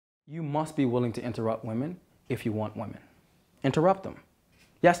You must be willing to interrupt women if you want women. Interrupt them.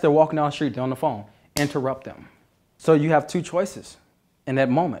 Yes, they're walking down the street, they're on the phone. Interrupt them. So you have two choices in that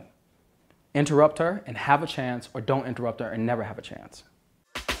moment. Interrupt her and have a chance, or don't interrupt her and never have a chance.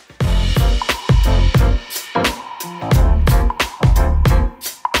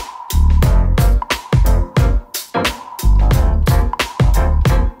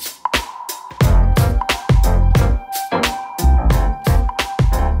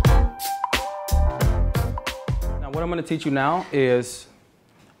 What I'm going to teach you now is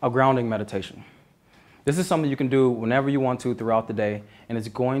a grounding meditation. This is something you can do whenever you want to throughout the day, and it's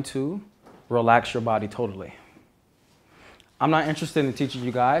going to relax your body totally. I'm not interested in teaching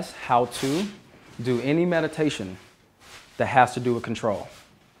you guys how to do any meditation that has to do with control.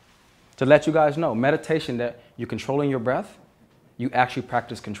 To let you guys know, meditation that you're controlling your breath, you actually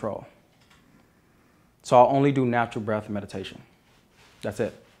practice control. So I'll only do natural breath meditation. That's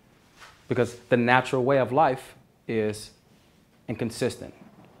it. Because the natural way of life is inconsistent.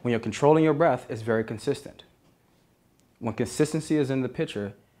 When you're controlling your breath, it's very consistent. When consistency is in the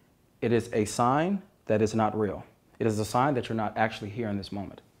picture, it is a sign that is not real. It is a sign that you're not actually here in this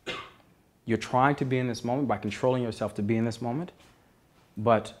moment. You're trying to be in this moment by controlling yourself to be in this moment,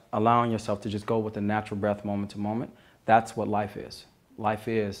 but allowing yourself to just go with the natural breath moment to moment. That's what life is. Life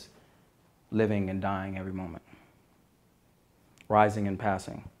is living and dying every moment. Rising and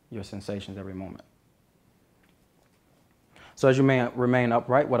passing your sensations every moment. So as you remain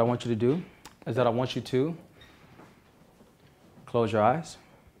upright, what I want you to do is that I want you to close your eyes,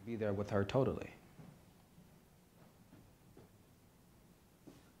 be there with her totally.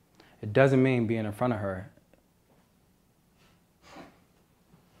 It doesn't mean being in front of her.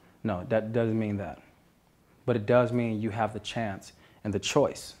 No, that doesn't mean that. But it does mean you have the chance and the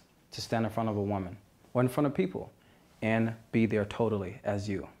choice to stand in front of a woman or in front of people and be there totally as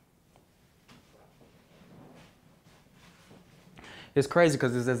you. It's crazy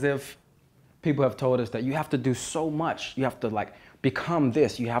because it's as if people have told us that you have to do so much. You have to become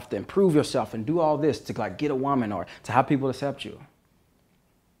this. You have to improve yourself and do all this to get a woman or to have people accept you.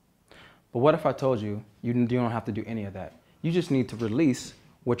 But what if I told you you don't have to do any of that? You just need to release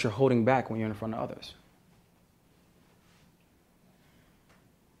what you're holding back when you're in front of others.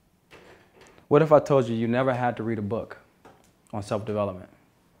 What if I told you you never had to read a book on self-development?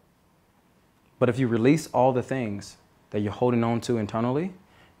 But if you release all the things that you're holding on to internally,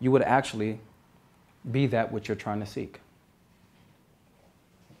 you would actually be that which you're trying to seek.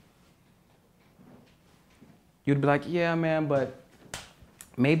 You'd be like, yeah, man, but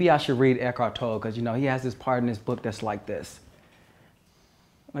maybe I should read Eckhart Tolle because, he has this part in his book that's like this.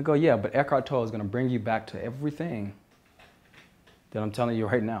 And I go, yeah, but Eckhart Tolle is going to bring you back to everything that I'm telling you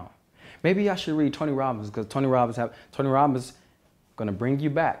right now. Maybe I should read Tony Robbins because Tony Robbins is going to bring you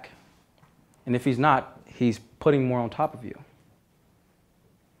back. And if he's not, he's putting more on top of you.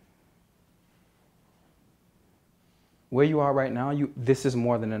 Where you are right now, this is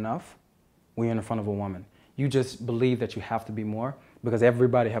more than enough when you're in front of a woman. You just believe that you have to be more because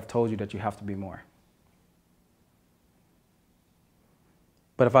everybody have told you that you have to be more.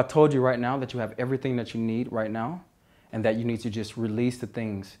 But if I told you right now that you have everything that you need right now and that you need to just release the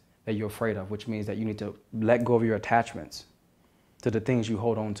things that you're afraid of, which means that you need to let go of your attachments to the things you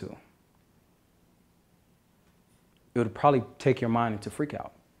hold on to, it would probably take your mind into freak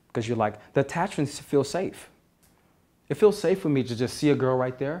out because you're like, the attachments feel safe. It feels safe for me to just see a girl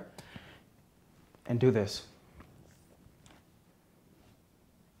right there and do this.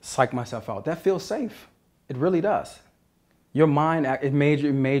 Psych myself out. That feels safe. It really does. Your mind, it made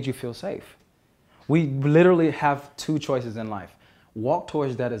you feel safe. We literally have two choices in life. Walk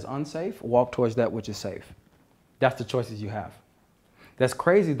towards that is unsafe, walk towards that which is safe. That's the choices you have. That's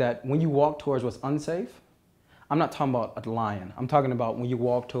crazy that when you walk towards what's unsafe, I'm not talking about a lion. I'm talking about when you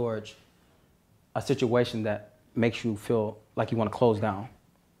walk towards a situation that makes you feel like you want to close down.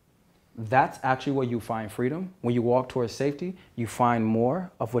 That's actually where you find freedom. When you walk towards safety, you find more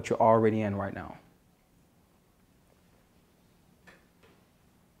of what you're already in right now.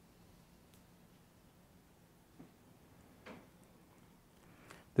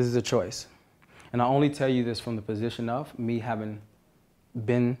 This is a choice. And I only tell you this from the position of me having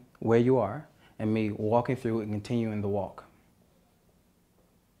been where you are and me walking through and continuing the walk.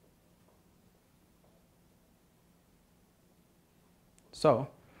 So,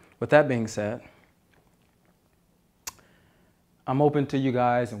 with that being said, I'm open to you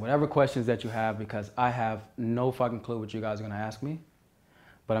guys and whatever questions that you have because I have no fucking clue what you guys are going to ask me,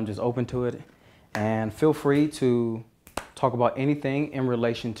 but I'm just open to it. And feel free to talk about anything in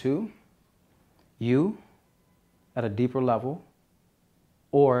relation to you at a deeper level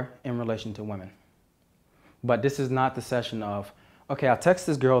or in relation to women. But this is not the session of, okay, I text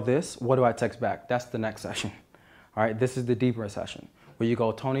this girl this, what do I text back? That's the next session. All right, this is the deeper session where you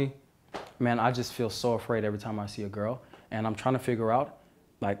go, Tony, man, I just feel so afraid every time I see a girl, and I'm trying to figure out,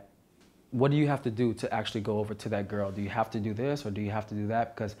 like, what do you have to do to actually go over to that girl? Do you have to do this or do you have to do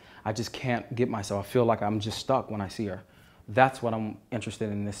that? Because I just can't get myself. I feel like I'm just stuck when I see her. That's what I'm interested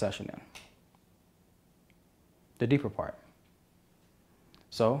in this session in. The deeper part.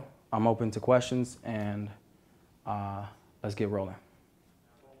 So I'm open to questions, and let's get rolling.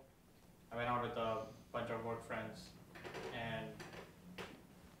 I went out with a bunch of work friends, and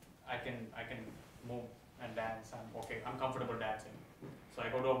I can move and dance. I'm comfortable dancing. So I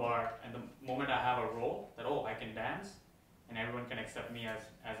go to a bar, and the moment I have a role that, oh, I can dance, and everyone can accept me as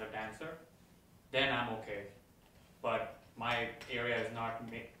a dancer, then I'm okay. But my area is not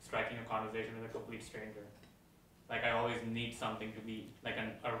striking a conversation with a complete stranger. Like, I always need something to be, like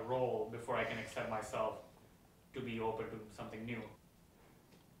a role before I can accept myself to be open to something new.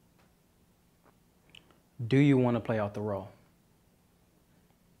 Do you want to play out the role?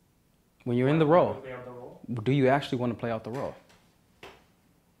 When you're in the role, Play out the role? do you actually want to play out the role?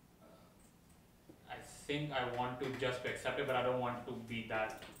 I think I want to just be accepted, but I don't want to be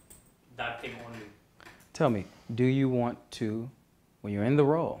that thing only. Tell me, do you want to, when you're in the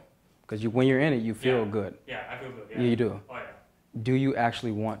role, because when you're in it, you feel good. Yeah, I feel good. Yeah. Yeah, you do. Oh, yeah. Do you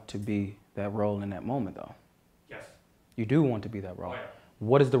actually want to be that role in that moment, though? Yes. You do want to be that role. Oh, yeah.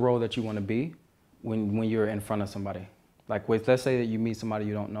 What is the role that you want to be when you're in front of somebody? Like, let's say that you meet somebody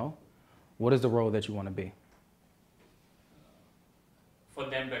you don't know. What is the role that you want to be? For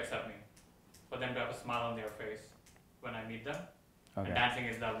them to accept me. For them to have a smile on their face when I meet them. Okay. And dancing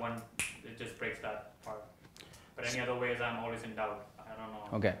is that one, it just breaks that part. But any other ways, I'm always in doubt. I don't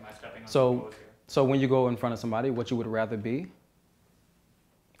know. Okay. Am I stepping on So- some toes here? So when you go in front of somebody, what you would rather be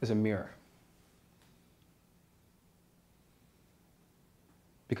is a mirror.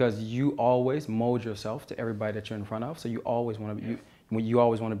 Because you always mold yourself to everybody that you're in front of, so you always want to be, you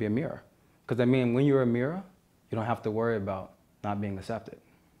always want to be a mirror. Because I mean, when you're a mirror, you don't have to worry about not being accepted.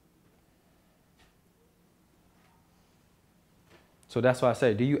 So that's why I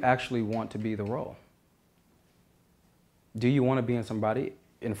say, do you actually want to be the role? Do you want to be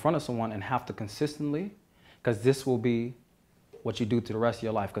in front of someone and have to consistently, because this will be what you do to the rest of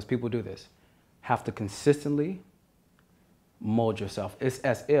your life, because people do this, have to consistently mold yourself. It's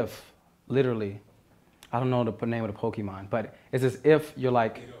as if, literally, I don't know the name of the Pokemon, but it's as if you're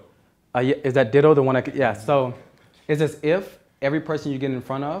like, is that Ditto the one that, yeah, so it's as if every person you get in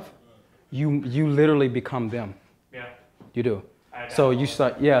front of, you literally become them. Yeah. You do. So you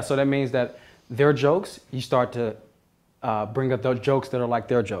start, yeah, so that means that their jokes, you start to bring up those jokes that are like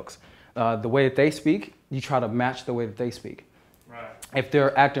their jokes. The way that they speak, you try to match the way that they speak. Right. If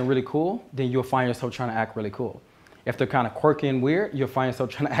they're acting really cool, then you'll find yourself trying to act really cool. If they're kind of quirky and weird, you'll find yourself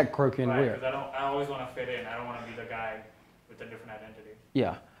trying to act quirky and weird. Because I always want to fit in. I don't want to be the guy with a different identity.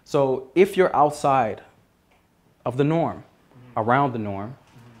 Yeah. So if you're outside of the norm, around the norm,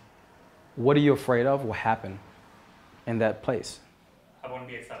 what are you afraid of will happen in that place? I won't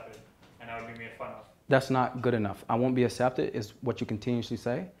be accepted, and I would be made fun of. That's not good enough. I won't be accepted is what you continuously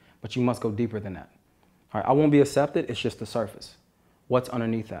say, but you must go deeper than that. All right, I won't be accepted, it's just the surface. What's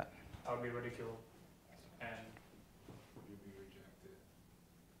underneath that? I would be ridiculed. And you'd be rejected.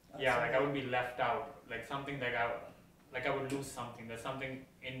 Yeah, like I would be left out. Like something like I would lose something. There's something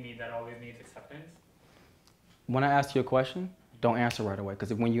in me that always needs acceptance. When I ask you a question, don't answer right away.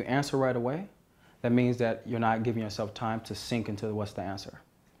 Because when you answer right away, that means that you're not giving yourself time to sink into what's the answer.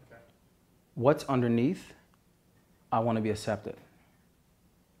 Okay. What's underneath? I want to be accepted.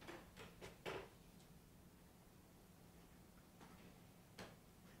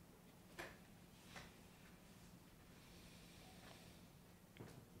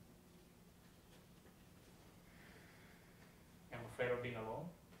 I'm afraid of being alone.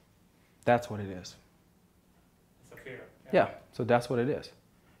 That's what it is. It's a fear. Yeah, so that's what it is.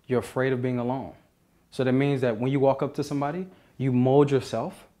 You're afraid of being alone. So that means that when you walk up to somebody, you mold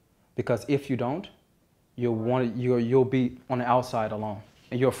yourself, because if you don't, you'll be on the outside alone.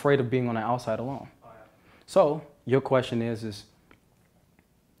 And you're afraid of being on the outside alone. Oh, yeah. So your question is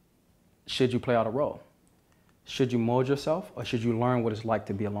should you play out a role? Should you mold yourself, or should you learn what it's like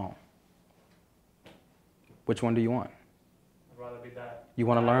to be alone? Which one do you want? I'd rather be that. You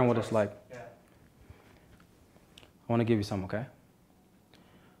want to learn what it's like? Yeah. I want to give you some, okay?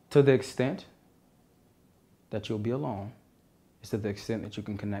 To the extent that you'll be alone is to the extent that you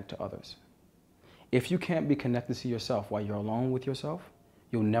can connect to others. If you can't be connected to yourself while you're alone with yourself,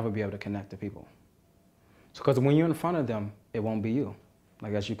 you'll never be able to connect to people. So, because when you're in front of them, it won't be you.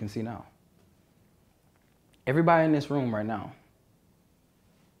 like as you can see now. Everybody in this room right now,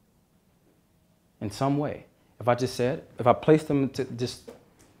 in some way, if I placed them to just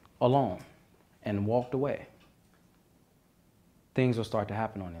alone and walked away, things will start to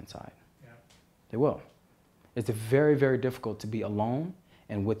happen on the inside. Yeah. They will. It's very, very difficult to be alone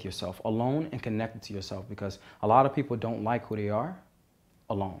and with yourself, alone and connected to yourself, because a lot of people don't like who they are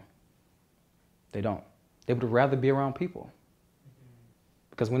alone. They don't. They would rather be around people.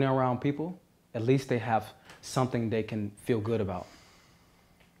 Because when they're around people, at least they have something they can feel good about.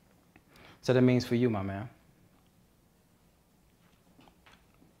 So that means for you, my man,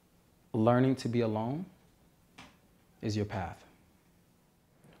 learning to be alone is your path.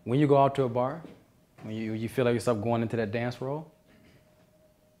 When you go out to a bar, when you feel like yourself going into that dance role,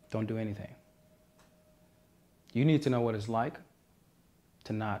 don't do anything. You need to know what it's like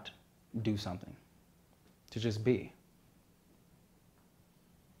to not do something, to just be.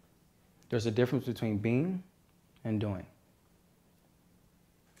 There's a difference between being and doing.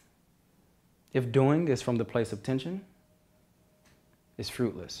 If doing is from the place of tension, it's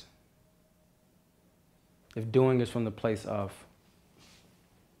fruitless. If doing is from the place of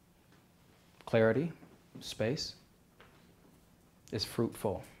clarity, space, it's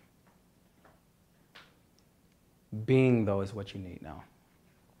fruitful. Being, though, is what you need now.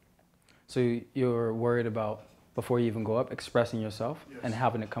 So you're worried about, before you even go up, expressing yourself. Yes. And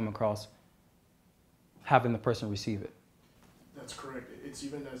having it come across, having the person receive it. That's correct. It's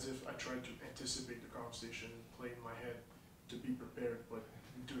even as if I tried to anticipate the conversation, play in my head to be prepared, but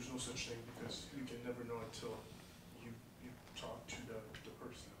there's no such thing, because you can never know until you talk to the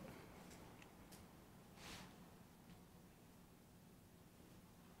person.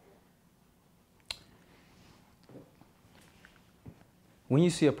 When you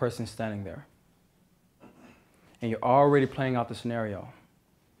see a person standing there and you're already playing out the scenario,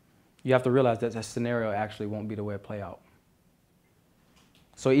 you have to realize that that scenario actually won't be the way it play out.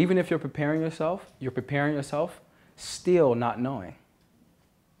 So even if you're preparing yourself still not knowing.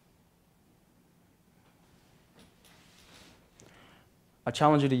 I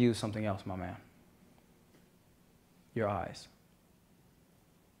challenge you to use something else, my man. Your eyes.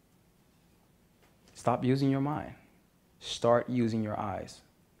 Stop using your mind. Start using your eyes.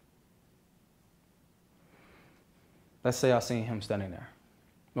 Let's say I seen him standing there.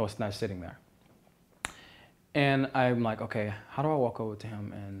 No, it's not sitting there. And I'm like, okay, how do I walk over to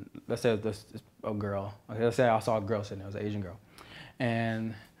him? And let's say this a girl. Okay, let's say I saw a girl sitting there, it was an Asian girl.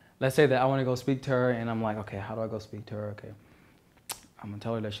 And let's say that I want to go speak to her, and I'm like, okay, how do I go speak to her? Okay, I'm gonna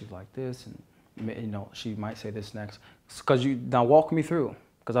tell her that she's like this, and you know, she might say this next. Now walk me through,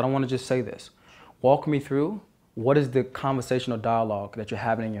 because I don't want to just say this. Walk me through. What is the conversational dialogue that you're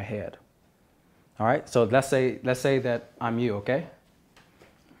having in your head? All right, so let's say that I'm you, okay?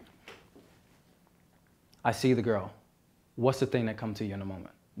 I see the girl. What's the thing that comes to you in a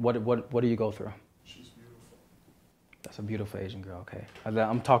moment? What do you go through? She's beautiful. That's a beautiful Asian girl, okay.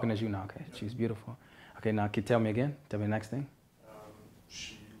 I'm talking as you now, okay? Yeah. She's beautiful. Okay, now can you tell me again? Tell me the next thing.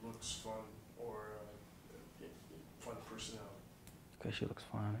 She looks fun, or fun personality. Okay, she looks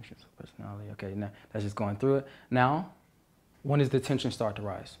fun, she has a personality. Okay, now that's just going through it. Now, when does the tension start to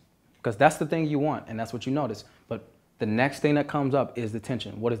rise? Because that's the thing you want, and that's what you notice. But the next thing that comes up is the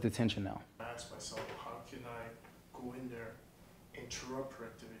tension. What is the tension now? I ask myself, how can I go in there, interrupt her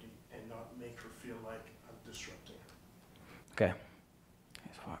activity, and not make her feel like I'm disrupting her? Okay.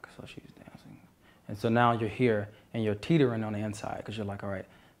 So she's dancing. And so now you're here, and you're teetering on the inside, because you're like, all right,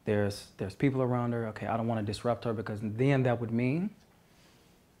 there's people around her. Okay, I don't want to disrupt her, because then that would mean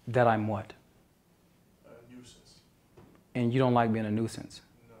that I'm what? A nuisance. And you don't like being a nuisance.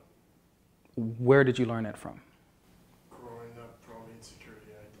 No. Where did you learn that from? Growing up, probably insecurity.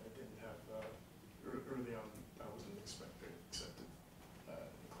 I didn't have, early on, I wasn't accepted in the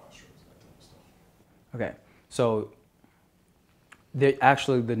classrooms, that type of stuff. Okay, so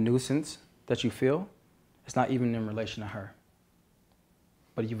the nuisance that you feel, it's not even in relation to her.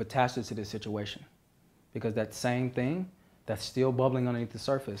 But you've attached it to this situation. Because that same thing that's still bubbling underneath the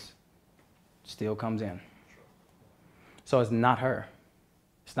surface still comes in. Sure. So it's not her.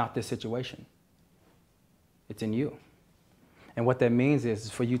 It's not this situation. It's in you. And what that means is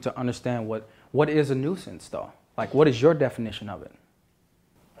for you to understand what is a nuisance, though. Like, what is your definition of it?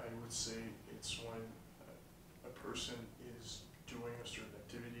 I would say it's when a person is doing a certain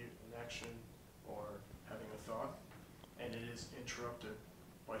activity, an action, or having a thought, and it is interrupted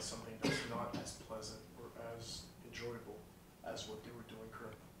by something that's not as pleasant or as enjoyable as what they were doing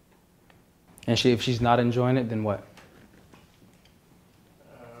currently. And if she's not enjoying it, then what?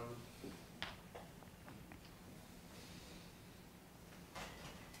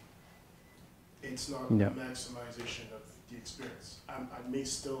 it's not Yeah. a maximization of the experience. I may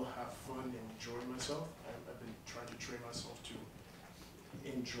still have fun and enjoy myself. I've been trying to train myself to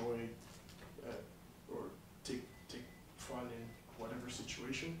enjoy or take fun in whatever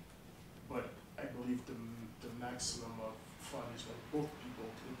situation. But I believe the maximum of fun is when both people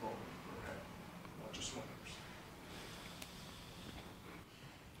involved are happy, not just one person.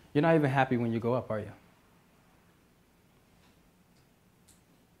 You're not even happy when you go up, are you?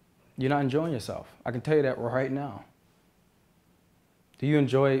 You're not enjoying yourself. I can tell you that right now. Do you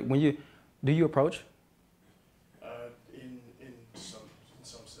enjoy do you approach? In some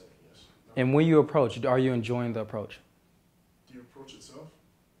setting, yes. No. And when you approach, are you enjoying the approach? The approach itself?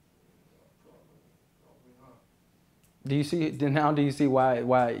 Probably not. Do you see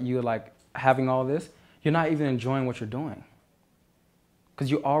why you're like having all this? You're not even enjoying what you're doing.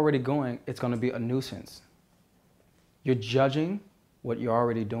 Because you're already going, it's going to be a nuisance. You're judging what you're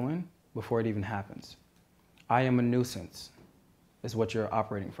already doing before it even happens. I am a nuisance is what you're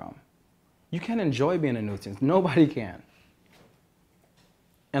operating from. You can't enjoy being a nuisance. Nobody can.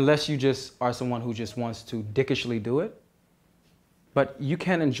 Unless you just are someone who just wants to dickishly do it. But you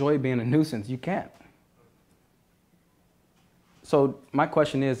can't enjoy being a nuisance. You can't. So my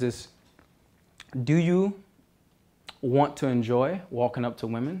question is, do you want to enjoy walking up to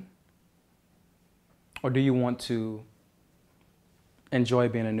women? Or do you want to enjoy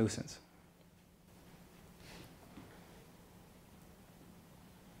being a nuisance?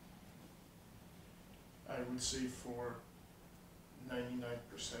 I would say for 99%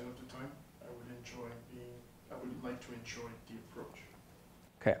 of the time, I would like to enjoy the approach.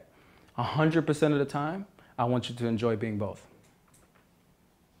 Okay. 100% of the time, I want you to enjoy being both.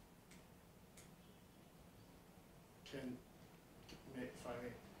 Can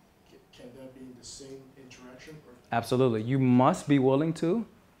that be in the same interaction? Or? Absolutely. You must be willing to.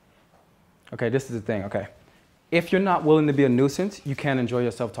 Okay, this is the thing, okay. If you're not willing to be a nuisance, you can't enjoy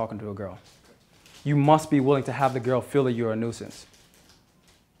yourself talking to a girl. You must be willing to have the girl feel that you're a nuisance.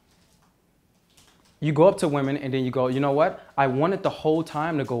 You go up to women and then you go, you know what? I want it the whole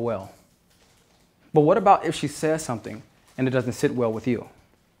time to go well. But what about if she says something and it doesn't sit well with you?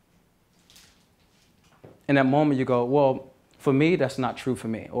 In that moment you go, well, for me, that's not true for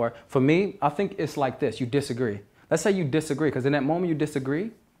me. Or for me, I think it's like this. You disagree. Let's say you disagree, because in that moment you disagree,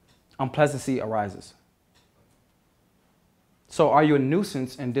 unpleasantly arises. So are you a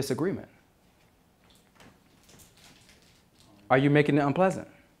nuisance in disagreement? Are you making it unpleasant?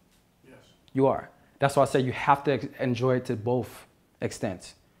 Yes. You are. That's why I say you have to enjoy it to both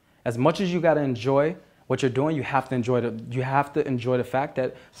extents. As much as you got to enjoy what you're doing, you have to enjoy the fact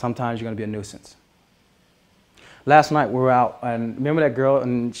that sometimes you're going to be a nuisance. Last night we were out, and remember that girl,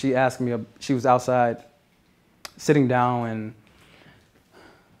 and she asked me, she was outside sitting down, and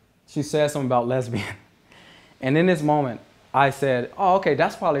she said something about lesbian. And in this moment, I said, oh, okay,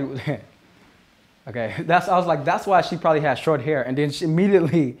 that's probably, okay, I was like, that's why she probably has short hair. And then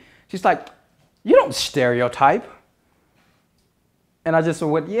she's like, you don't stereotype. And I just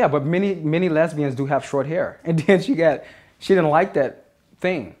went, yeah, but many lesbians do have short hair. And then she didn't like that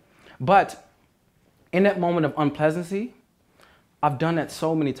thing. But in that moment of unpleasantly, I've done that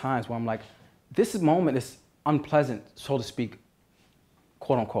so many times where I'm like, this moment is unpleasant, so to speak,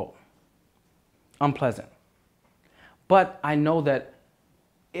 quote unquote, unpleasant. But I know that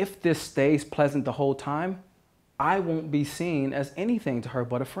if this stays pleasant the whole time, I won't be seen as anything to her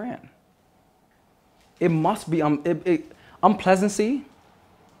but a friend. It must be unpleasancy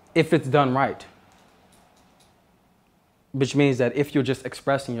if it's done right, which means that if you're just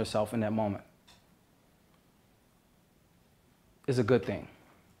expressing yourself in that moment, is a good thing.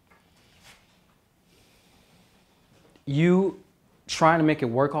 You trying to make it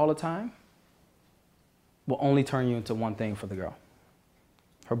work all the time will only turn you into one thing for the girl,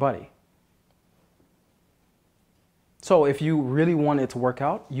 her buddy. So if you really want it to work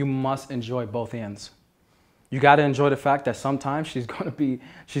out, you must enjoy both ends. You got to enjoy the fact that sometimes she's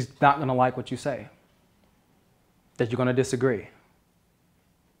not going to like what you say, that you're going to disagree,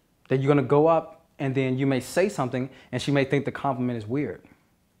 that you're going to go up and then you may say something and she may think the compliment is weird.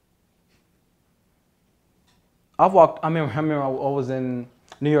 I remember I was in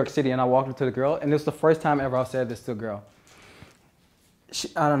New York City and I walked up to the girl, and this was the first time ever I said this to a girl.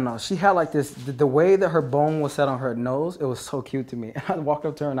 I don't know, she had like this, the way that her bone was set on her nose, it was so cute to me. And I walked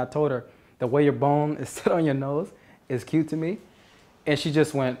up to her and I told her, the way your bone is set on your nose is cute to me. And she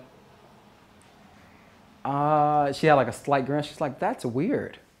just went, she had like a slight grin. She's like, that's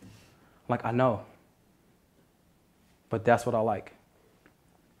weird. I'm like, I know, but that's what I like.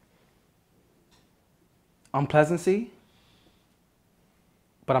 Unpleasancy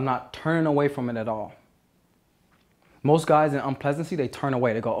but I'm not turning away from it at all. Most guys in unpleasantly, they turn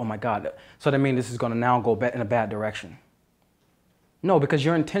away. They go, oh my God. So that means this is going to now go in a bad direction. No, because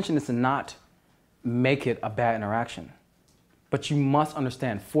your intention is to not make it a bad interaction. But you must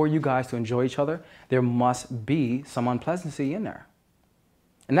understand, for you guys to enjoy each other, there must be some unpleasantly in there.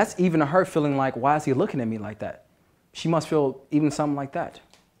 And that's even her feeling like, why is he looking at me like that? She must feel even something like that.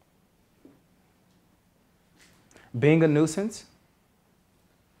 Being a nuisance.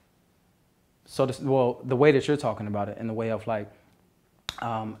 So, the way that you're talking about it, in the way of like,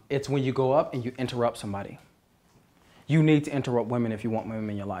 it's when you go up and you interrupt somebody. You need to interrupt women if you want women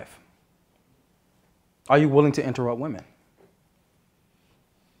in your life. Are you willing to interrupt women?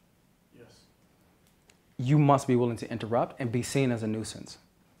 Yes. You must be willing to interrupt and be seen as a nuisance.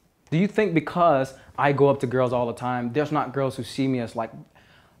 Do you think because I go up to girls all the time, there's not girls who see me as like,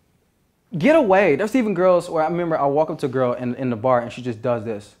 get away? There's even girls where I remember I walk up to a girl in the bar and she just does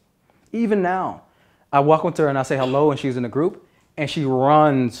this. Even now, I walk up to her and I say hello and she's in the group and she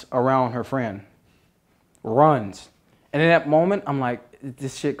runs around her friend. Runs. And in that moment, I'm like,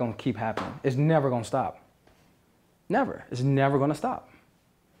 this shit gonna keep happening. It's never gonna stop. Never. It's never gonna stop.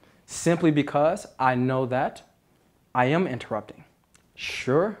 Simply because I know that I am interrupting.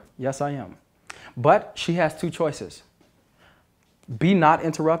 Sure, yes I am. But she has two choices. Be not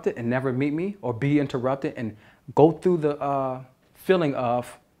interrupted and never meet me, or be interrupted and go through the feeling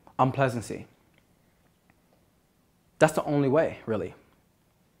of unpleasancy. That's the only way, really.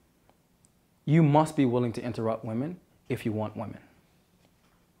 You must be willing to interrupt women if you want women.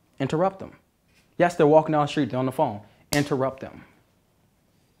 Interrupt them. Yes, they're walking down the street, they're on the phone. Interrupt them.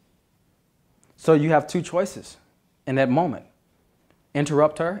 So you have two choices in that moment.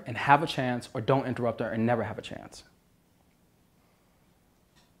 Interrupt her and have a chance, or don't interrupt her and never have a chance.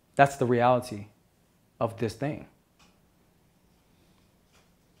 That's the reality of this thing.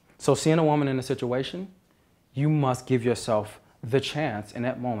 So seeing a woman in a situation, you must give yourself the chance in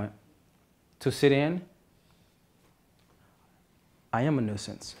that moment to sit in. I am a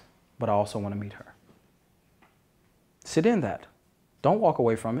nuisance, but I also want to meet her. Sit in that. Don't walk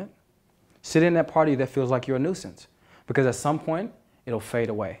away from it. Sit in that party that feels like you're a nuisance, because at some point, it'll fade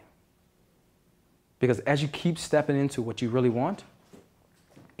away. Because as you keep stepping into what you really want,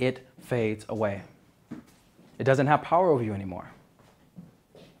 it fades away. It doesn't have power over you anymore.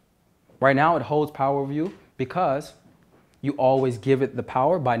 Right now, it holds power over you because you always give it the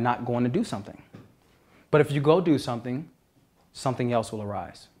power by not going to do something. But if you go do something, something else will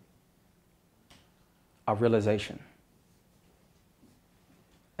arise. A realization.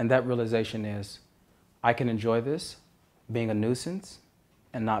 And that realization is, I can enjoy this being a nuisance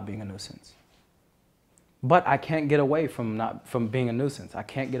and not being a nuisance. But I can't get away from being a nuisance. I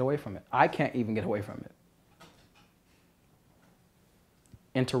can't get away from it. I can't even get away from it.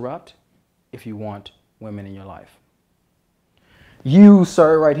 Interrupt if you want women in your life. You,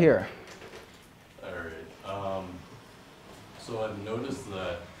 sir, right here. All right. So I've noticed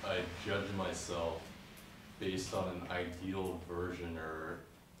that I judge myself based on an ideal version or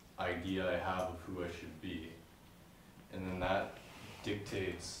idea I have of who I should be. And then that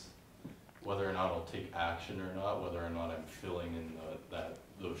dictates whether or not I'll take action or not, whether or not I'm filling in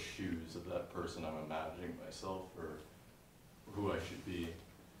those shoes of that person I'm imagining myself or who I should be.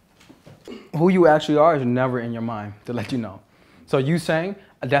 Who you actually are is never in your mind, to let you know. So you saying,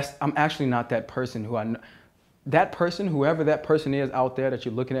 I'm actually not that person who I know. That person, whoever that person is out there that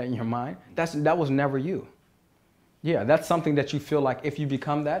you're looking at in your mind, that was never you. Yeah, that's something that you feel like if you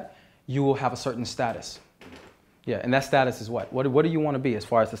become that, you will have a certain status. Yeah, and that status is what? What do you want to be as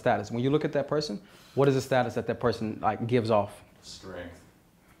far as the status? When you look at that person, what is the status that person like gives off? Strength.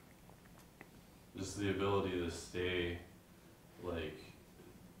 Just the ability to stay, like,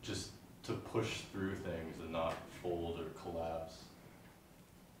 just to push through things and not fold or collapse.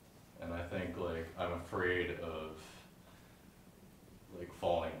 And I think, like, I'm afraid of, like,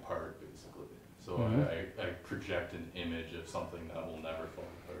 falling apart, basically. So I project an image of something that will never fall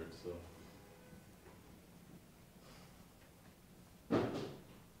apart, so.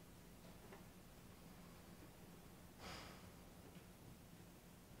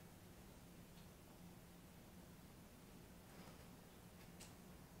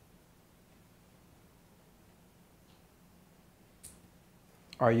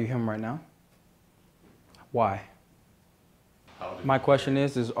 Are you him right now? Why? My you question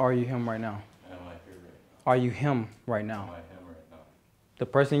is are you him right now? Am I here right now? Are you him right Am now? I him right now? The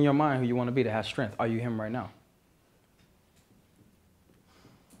person in your mind who you want to be that has strength, are you him right now?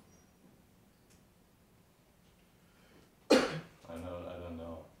 I don't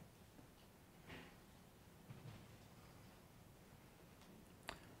know.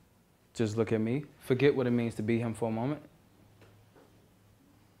 Just look at me. Forget what it means to be him for a moment.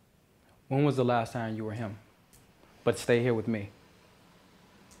 When was the last time you were him? But stay here with me.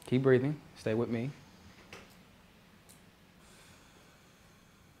 Keep breathing. Stay with me.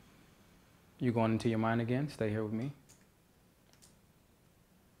 You going into your mind again? Stay here with me.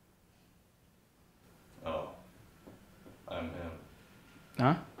 Oh, I'm him.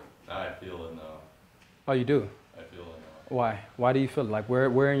 Huh? I feel it now. Oh, you do? I feel it now. Why? Why do you feel it? Like,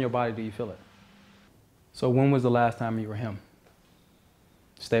 where in your body do you feel it? So when was the last time you were him?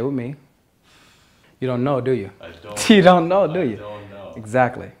 Stay with me. You don't know, do you? I don't. You don't know, do you? I don't know.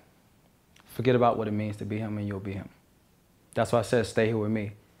 Exactly. Forget about what it means to be him and you'll be him. That's why I said stay here with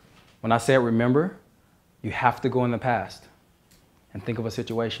me. When I said remember, you have to go in the past and think of a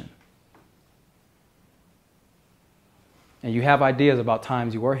situation. And you have ideas about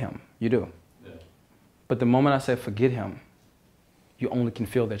times you were him. You do. Yeah. But the moment I said forget him, you only can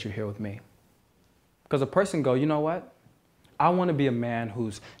feel that you're here with me. Because a person go, you know what? I want to be a man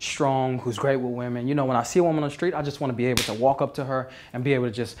who's strong, who's great with women. You know, when I see a woman on the street, I just want to be able to walk up to her and be able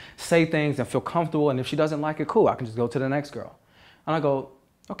to just say things and feel comfortable. And if she doesn't like it, cool, I can just go to the next girl. And I go,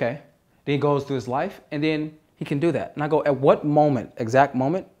 okay. Then he goes through his life and then he can do that. And I go, at what moment, exact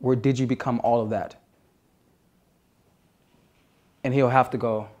moment, where did you become all of that? And he'll have to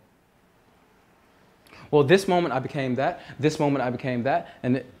go, well, this moment I became that, this moment I became that.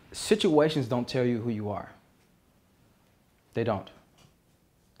 And situations don't tell you who you are. They don't.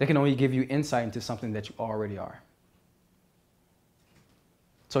 They can only give you insight into something that you already are.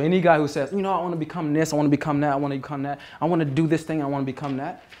 So any guy who says, you know, I want to become this, I want to become that, I want to become that, I want to do this thing, I want to become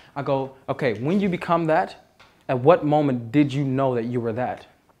that. I go, okay, when you become that, at what moment did you know that you were that?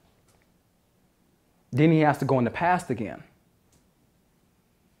 Then he has to go in the past again.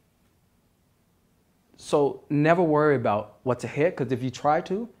 So never worry about what's ahead, because if you try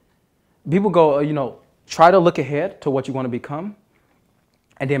to, people go, you know, try to look ahead to what you want to become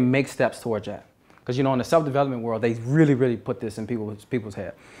and then make steps towards that. Because, you know, in the self-development world, they really, really put this in people's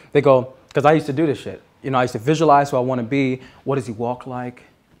head. They go, because I used to do this shit. You know, I used to visualize who I want to be. What does he walk like?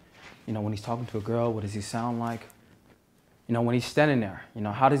 You know, when he's talking to a girl, what does he sound like? You know, when he's standing there, you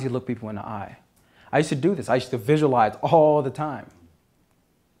know, how does he look people in the eye? I used to do this. I used to visualize all the time.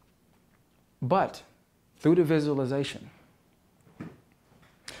 But through the visualization,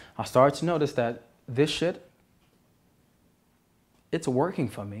 I started to notice that this shit, it's working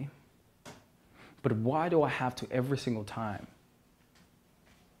for me. But why do I have to every single time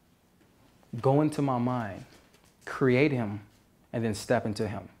go into my mind, create him, and then step into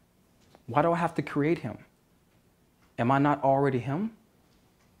him? Why do I have to create him? Am I not already him?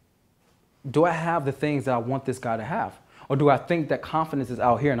 Do I have the things that I want this guy to have? Or do I think that confidence is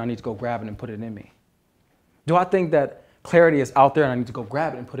out here and I need to go grab it and put it in me? Do I think that clarity is out there and I need to go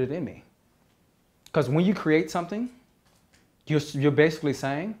grab it and put it in me? Because when you create something, you're basically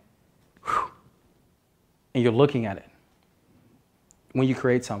saying, whew, and you're looking at it. When you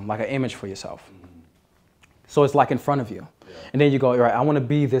create something, like an image for yourself. Mm-hmm. So it's like in front of you. Yeah. And then you go, all right, I want to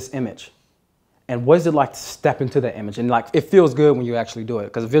be this image. And what is it like to step into that image? And like, it feels good when you actually do it.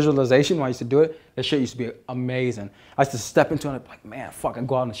 Because visualization, when I used to do it, that shit used to be amazing. I used to step into it like, man, fuck, I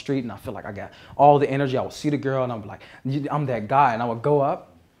go out on the street and I feel like I got all the energy. I would see the girl and I'm like, I'm that guy. And I would go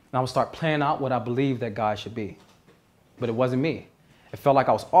up and I would start planning out what I believe that guy should be. But it wasn't me. It felt like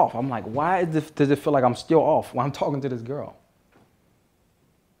I was off. I'm like, why does it feel like I'm still off when I'm talking to this girl?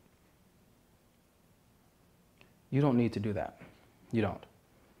 You don't need to do that. You don't.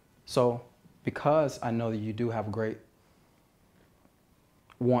 So because I know that you do have great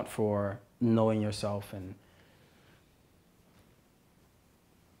want for knowing yourself and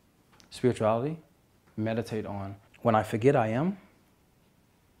spirituality, meditate on when I forget I am,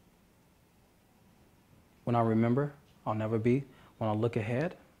 when I remember I'll never be, when I look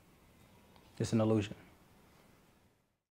ahead, it's an illusion.